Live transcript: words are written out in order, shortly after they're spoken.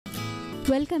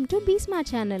Welcome to BITSAT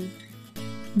channel.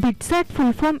 BITSAT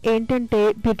full form ఏంటంటే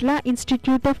Birla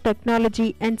institute of technology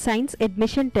and science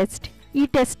admission test. ఈ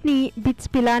టెస్ట్ని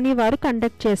PILANI వారు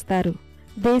conduct చేస్తారు.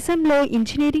 దేశంలో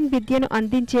engineering విద్యను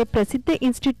అందించే ప్రసిద్ధ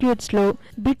ఇన్స్టిట్యూట్స్లో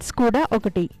బిట్స్ కూడా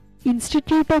ఒకటి.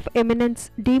 Institute of eminence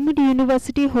deemed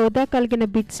university హోదా కలిగిన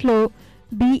బిట్స్లో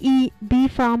BE,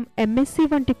 BPharm, MSc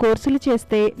వంటి కోర్సులు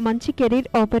చేస్తే మంచి కెరీర్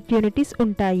ఆపర్చునిటీస్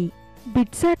ఉంటాయి.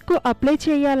 బిట్సాట్కు అప్లై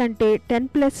చేయాలంటే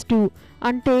 10+2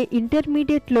 అంటే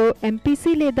ఇంటర్మీడియట్లో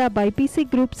MPC లేదా BIPC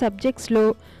గ్రూప్ సబ్జెక్ట్స్లో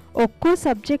ఒక్కో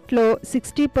సబ్జెక్ట్లో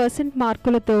 60%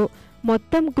 మార్కులతో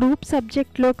మొత్తం గ్రూప్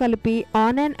సబ్జెక్ట్లో కలిపి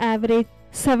ఆన్ అన్ యావరేజ్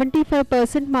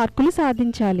 75% మార్కులు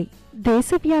సాధించాలి.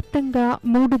 దేశవ్యాప్తంగా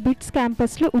 3 బిట్స్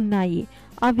క్యాంపస్లు ఉన్నాయి.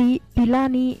 అవి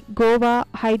పిలాని, గోవా,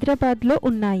 హైదరాబాద్లో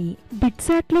ఉన్నాయి.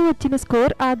 బిట్సాట్లో వచ్చిన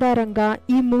స్కోర్ ఆధారంగా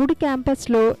ఈ 3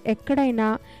 క్యాంపస్లో ఎక్కడైనా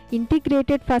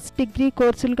integrated first degree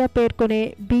కోర్సులుగా పేర్కొనే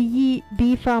BE,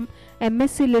 BPharm,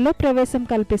 MScలలో ప్రవేశం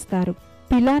కల్పిస్తారు.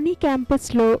 పిలాని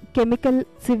క్యాంపస్లో chemical,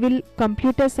 civil,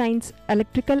 computer science,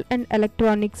 electrical and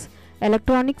electronics,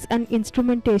 electronics and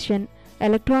instrumentation,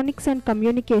 electronics and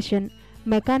communication,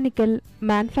 mechanical,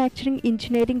 manufacturing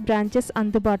engineering branches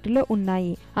అందుబాటులో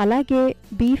ఉన్నాయి. అలాగే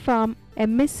BPharm,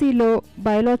 MScలో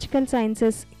biological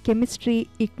sciences, chemistry,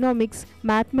 economics,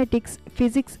 mathematics,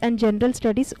 physics and general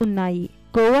studies ఉన్నాయి.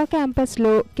 గోవా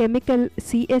క్యాంపస్లో chemical,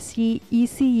 CSE,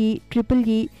 ECE,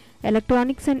 EEE,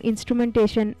 electronics and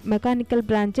instrumentation, mechanical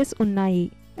branches ఉన్నాయి.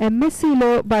 MScలో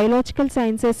biological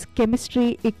sciences, chemistry,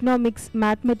 economics,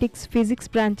 mathematics, physics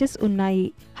branches ఉన్నాయి.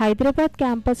 హైదరాబాద్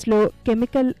క్యాంపస్లో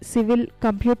chemical, civil,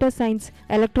 computer science,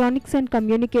 electronics and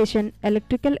communication,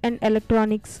 electrical and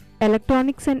electronics,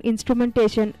 electronics and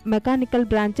instrumentation, mechanical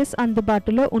branches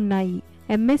అందుబాటులో ఉన్నాయి.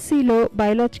 MScలో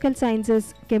biological sciences,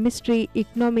 chemistry,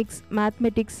 economics,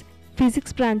 mathematics,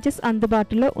 physics branches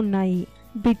అందుబాటులో ఉన్నాయి.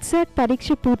 BITSAT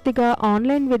పరీక్ష పూర్తిగా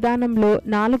online విధానంలో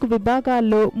 4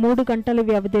 విభాగాల్లో 3 గంటల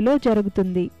వ్యవధిలో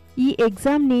జరుగుతుంది. ఈ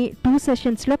ఎగ్జామ్ని 2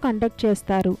 సెషన్స్లో కండక్ట్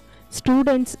చేస్తారు.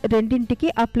 స్టూడెంట్స్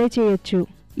రెండింటికి అప్లై చేయొచ్చు.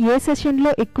 ఏ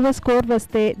సెషన్లో ఎక్కువ స్కోర్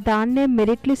వస్తే దాన్నే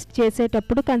మెరిట్ లిస్ట్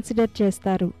చేసేటప్పుడు కన్సిడర్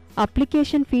చేస్తారు.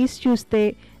 అప్లికేషన్ ఫీజు చూస్తే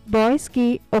బాయ్స్కి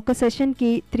ఒక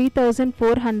సెషన్కి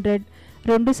 3,400,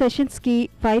 2 సెషన్స్కి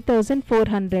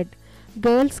 5,400,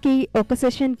 గర్ల్స్కి ఒక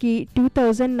సెషన్కి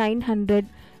 2,900,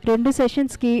 2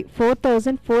 సెషన్స్కి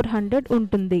 4,400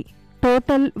 ఉంటుంది.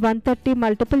 టోటల్ 130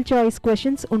 మల్టిపుల్ చాయిస్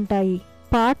క్వశ్చన్స్ ఉంటాయి.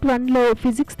 పార్ట్ 1లో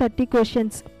ఫిజిక్స్ 30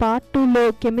 క్వశ్చన్స్, పార్ట్ 2లో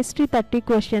chemistry 30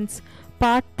 questions,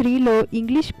 part 3లో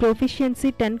English proficiency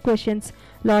 10 questions,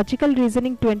 logical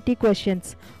reasoning 20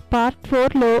 questions, part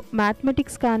 4లో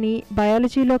mathematics కానీ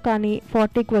బయాలజీలో కానీ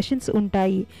 40 క్వశ్చన్స్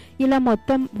ఉంటాయి. ఇలా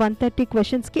మొత్తం 130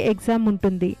 క్వశ్చన్స్కి ఎగ్జామ్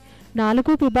ఉంటుంది.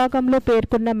 4 విభాగంలో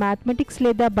పేర్కొన్న మ్యాథమెటిక్స్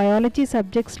లేదా బయాలజీ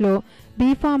సబ్జెక్ట్స్లో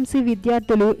BPharmC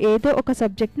విద్యార్థులు ఏదో ఒక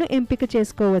సబ్జెక్ట్ను ఎంపిక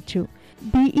చేసుకోవచ్చు.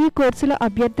 BE కోర్సుల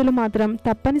అభ్యర్థులు మాత్రం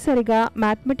తప్పనిసరిగా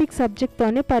మ్యాథమెటిక్స్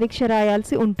సబ్జెక్ట్తోనే పరీక్ష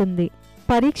రాయాల్సి ఉంటుంది.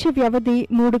 పరీక్ష వ్యవధి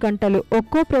 3 గంటలు.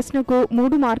 ఒక్కో ప్రశ్నకు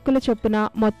 3 మార్కుల చొప్పున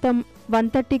మొత్తం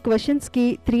 130 క్వశ్చన్స్కి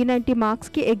 390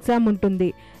 మార్క్స్కి ఎగ్జామ్ ఉంటుంది.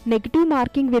 నెగిటివ్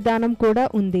మార్కింగ్ విధానం కూడా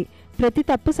ఉంది. ప్రతి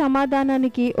తప్పు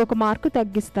సమాధానానికి 1 మార్కు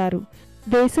తగ్గిస్తారు.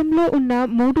 దేశంలో ఉన్న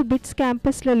 3 బిట్స్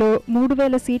క్యాంపస్లలో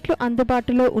 3,000 సీట్లు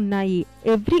అందుబాటులో ఉన్నాయి.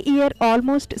 ఎవ్రీ ఇయర్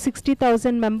ఆల్మోస్ట్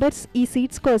 60,000 మెంబర్స్ ఈ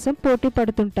సీట్స్ కోసం పోటీ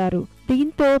పడుతుంటారు.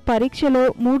 దీంతో పరీక్షలో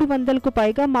 300కు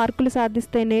పైగా మార్కులు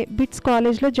సాధిస్తేనే బిట్స్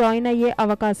కాలేజ్లో జాయిన్ అయ్యే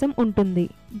అవకాశం ఉంటుంది.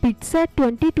 బిట్సాట్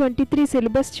 2023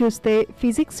 సిలబస్ చూస్తే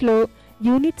ఫిజిక్స్లో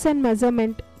units and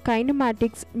measurement,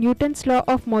 kinematics, Newton's law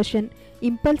of motion,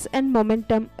 impulse and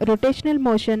momentum, rotational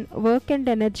motion, work and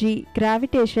energy,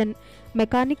 gravitation,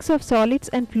 mechanics of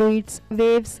solids and fluids,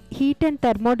 waves, heat and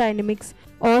thermodynamics,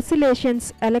 oscillations,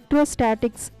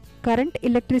 electrostatics, current,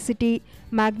 electricity,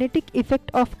 magnetic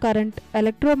effect of current,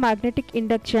 electromagnetic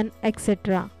induction,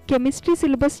 etcetera. Chemistry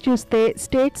syllabus చూస్తే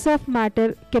states of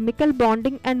matter, chemical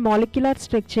bonding and molecular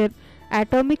structure,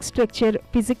 atomic structure,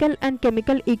 physical and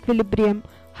chemical equilibrium,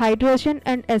 hydrogen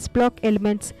and S block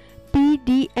elements, P,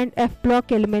 D and F block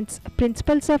elements,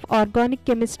 principles of organic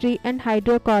chemistry and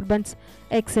hydrocarbons,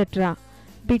 etc.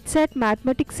 BITSAT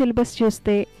mathematics syllabus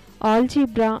చూస్తే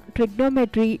algebra,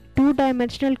 trigonometry,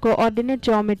 2-dimensional coordinate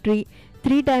geometry,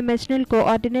 3-dimensional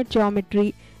coordinate geometry,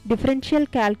 differential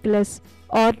calculus,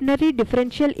 ordinary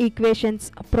differential equations,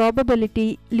 probability,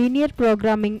 linear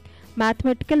programming,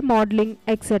 mathematical modeling,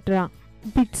 etc.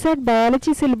 BITSAT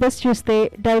biology syllabus చూస్తే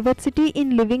diversity in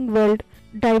living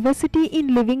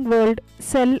world,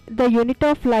 cell, the unit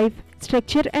of life,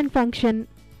 structure and function,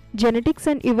 genetics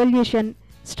and evolution,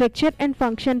 structure and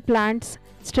function plants,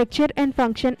 structure and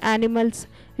function animals,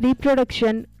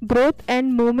 reproduction, growth and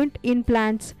movement in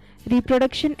plants,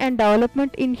 reproduction and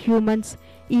development in humans,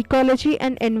 ecology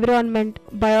and environment,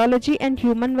 biology and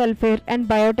human welfare, and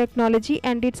biotechnology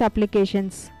and its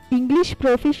applications. English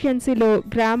proficiencyలో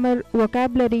grammar,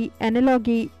 vocabulary,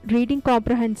 analogy, reading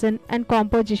comprehension and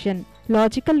composition.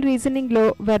 Logical reasoningలో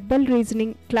verbal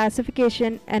reasoning,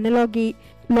 classification, analogy,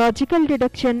 logical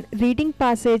deduction, reading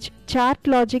passage, chart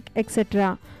logic,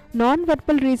 etc.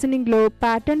 Non-verbal reasoningలో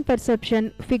pattern perception,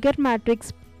 figure matrix,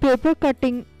 paper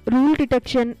cutting, rule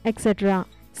detection, etc.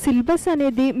 Syllabus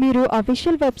అనేది మీరు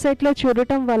official వెబ్సైట్లో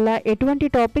చూడటం వల్ల ఎటువంటి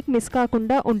topic miss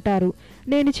కాకుండా ఉంటారు.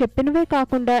 నేను చెప్పినవే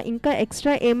కాకుండా ఇంకా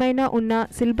ఎక్స్ట్రా ఏమైనా ఉన్నా,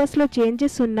 సిలబస్లో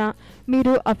చేంజెస్ ఉన్నా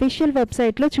మీరు అఫీషియల్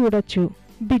వెబ్సైట్లో చూడొచ్చు.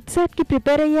 బిట్సాట్కి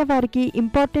ప్రిపేర్ అయ్యే వారికి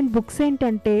ఇంపార్టెంట్ బుక్స్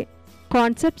ఏంటంటే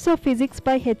concepts of physics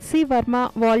by HC Varma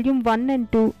volume 1 and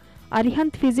 2,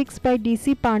 Arihant physics by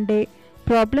DC Pandey,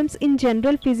 problems in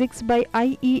general physics by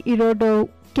IE ఇరోడోవ్,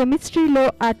 కెమిస్ట్రీలో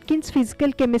Atkins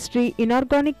physical chemistry,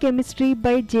 inorganic chemistry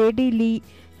by JD Lee,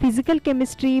 physical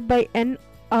chemistry by N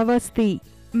Awasthi,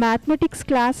 mathematics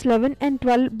class 11 and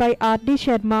 12 by RD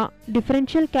Sharma,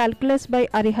 differential calculus by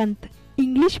Arihant,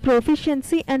 English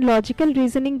proficiency and logical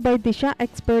reasoning by Disha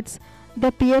experts,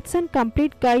 the Pearson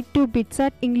complete guide to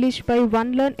BITSAT English by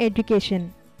one learn education.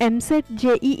 EAMCET,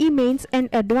 JEE mains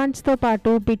and అడ్వాన్స్తో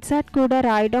పాటు BITSAT కూడా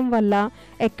రాయడం వల్ల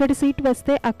ఎక్కడ seat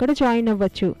వస్తే అక్కడ join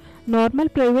అవ్వచ్చు. Normal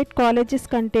private colleges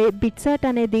కంటే BITSAT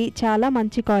అనేది చాలా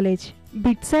మంచి college.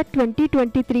 BITSAT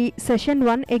 2023 session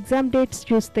 1 exam dates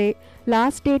చూస్తే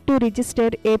last date to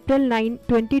register April 9,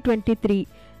 2023.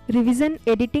 Revision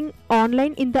editing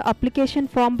online in the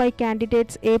application form by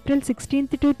candidates April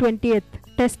 16th to 20th.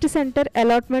 Test center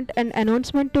allotment and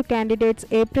announcement to candidates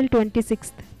April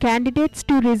 26th. Candidates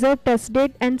to reserve test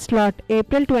date and slot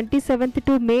April 27th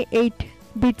to May 8th.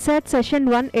 BITSAT Session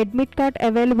 1 admit card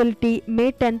availability May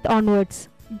 10th onwards.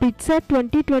 BITSAT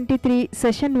 2023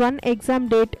 Session 1 exam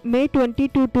date May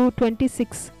 22 to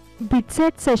 26.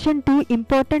 BITSAT Session 2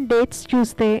 important dates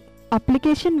చూస్తే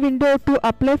application window to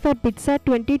apply for BITSAT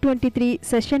 2023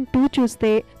 session 2 చూస్తే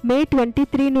మే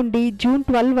 23 నుండి June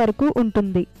 12 వరకు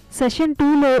ఉంటుంది. Session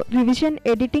 2లో revision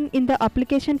editing in the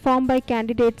application form by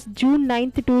candidates June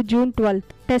 9th to June 12th.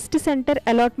 Test centre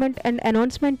allotment and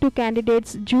announcement to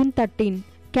candidates June 13.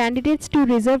 Candidates to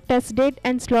reserve test date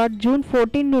and slot June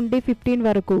 14 నుండి 15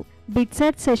 వరకు.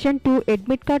 BITSAT session 2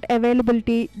 admit card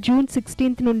availability June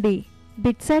 16th నుండి.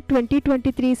 BITSAT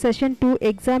 2023 Session 2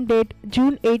 exam date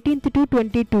June 18th to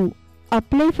 22.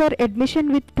 Apply for admission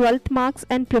with 12th marks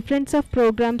and preference of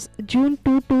programs June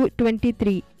 2 to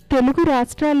 23. Telugu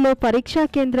రాష్ట్రాల్లో పరీక్షా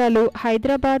కేంద్రాలు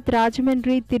హైదరాబాద్,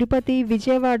 రాజమండ్రి, తిరుపతి,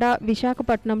 విజయవాడ,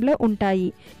 విశాఖపట్నంలో ఉంటాయి.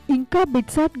 ఇంకా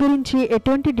BITSAT గురించి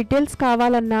ఎటువంటి డీటెయిల్స్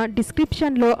కావాలన్నా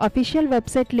డిస్క్రిప్షన్లో అఫీషియల్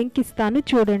వెబ్సైట్ లింక్ ఇస్తాను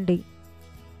చూడండి.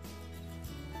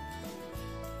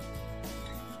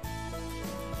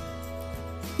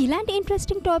 ఇలాంటి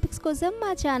ఇంట్రెస్టింగ్ టాపిక్స్ కోసం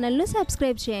మా ఛానల్ను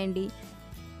సబ్స్క్రైబ్ చేయండి.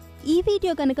 ఈ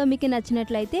వీడియో కనుక మీకు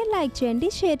నచ్చినట్లయితే లైక్ చేయండి,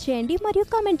 షేర్ చేయండి మరియు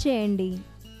కామెంట్ చేయండి.